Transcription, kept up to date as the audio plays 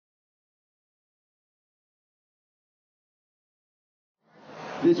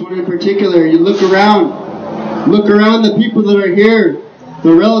This one in particular, you look around the people that are here,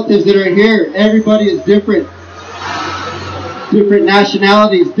 the relatives that are here, everybody is different. Different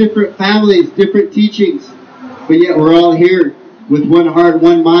nationalities, different families, different teachings, but yet we're all here with one heart,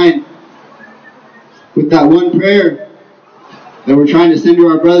 one mind, with that one prayer that we're trying to send to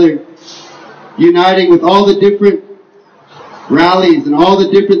our brother, uniting with all the different rallies and all the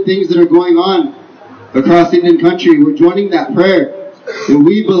different things that are going on across Indian country. We're joining that prayer, and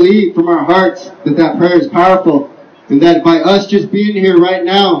we believe from our hearts that that prayer is powerful, and that by us just being here right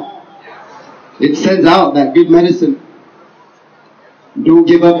now, it sends out that good medicine. Don't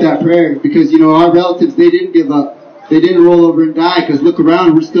give up that prayer, because our relatives, they didn't give up. They didn't roll over and die, because look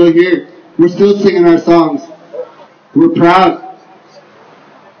around, we're still here. We're still singing our songs. We're proud.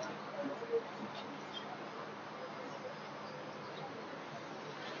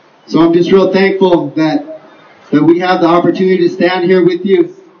 So I'm just real thankful that we have the opportunity to stand here with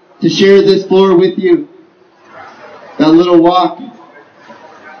you, to share this floor with you. That little walk,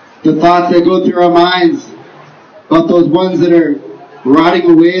 the thoughts that go through our minds about those ones that are rotting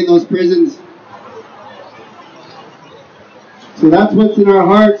away in those prisons. So that's what's in our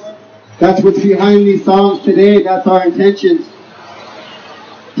hearts. That's what's behind these songs today. That's our intentions.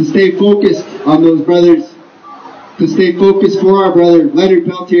 To stay focused on those brothers. To stay focused for our brother, Leonard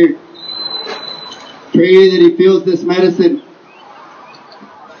Peltier. Pray that he feels this medicine.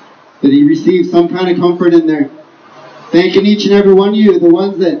 That he receives some kind of comfort in there. Thanking each and every one of you, the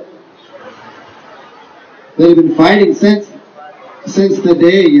ones that have been fighting since the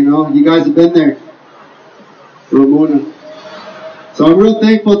day, you guys have been there. Ramona. So I'm real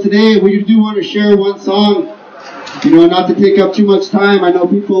thankful today. We do want to share one song, not to take up too much time. I know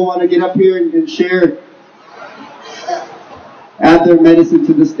people want to get up here and share, add their medicine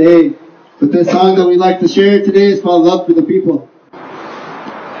to this day. But this song that we like to share today is called Love for the People.